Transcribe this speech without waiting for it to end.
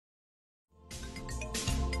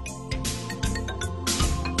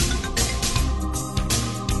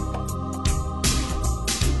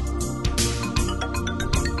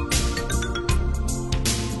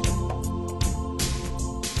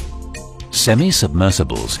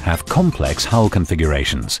Semi-submersibles have complex hull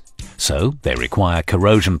configurations, so they require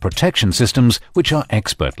corrosion protection systems which are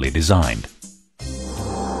expertly designed.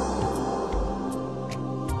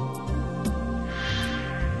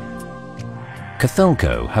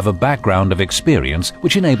 Cathodic have a background of experience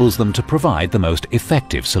which enables them to provide the most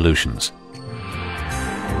effective solutions.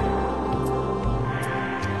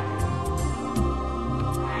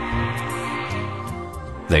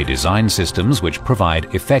 They design systems which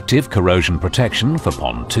provide effective corrosion protection for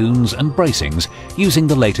pontoons and bracings using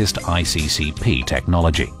the latest ICCP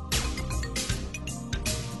technology.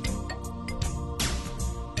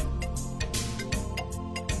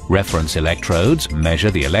 Reference electrodes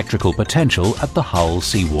measure the electrical potential at the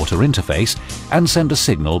hull-seawater interface and send a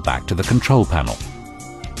signal back to the control panel.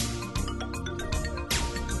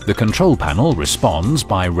 The control panel responds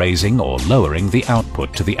by raising or lowering the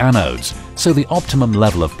output to the anodes, so the optimum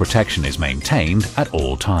level of protection is maintained at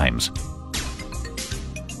all times.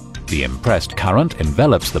 The impressed current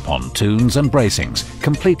envelops the pontoons and bracings,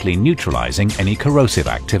 completely neutralizing any corrosive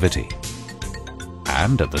activity.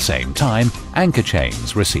 And at the same time, anchor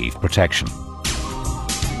chains receive protection.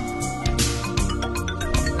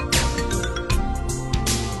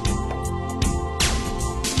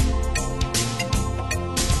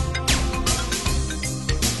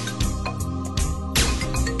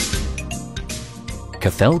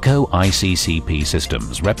 Cathodic ICCP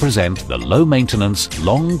systems represent the low-maintenance,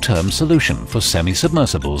 long-term solution for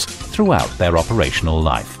semi-submersibles throughout their operational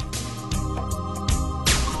life.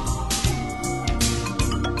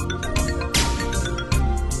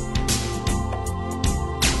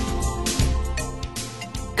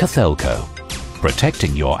 Cathodic,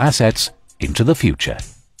 protecting your assets into the future.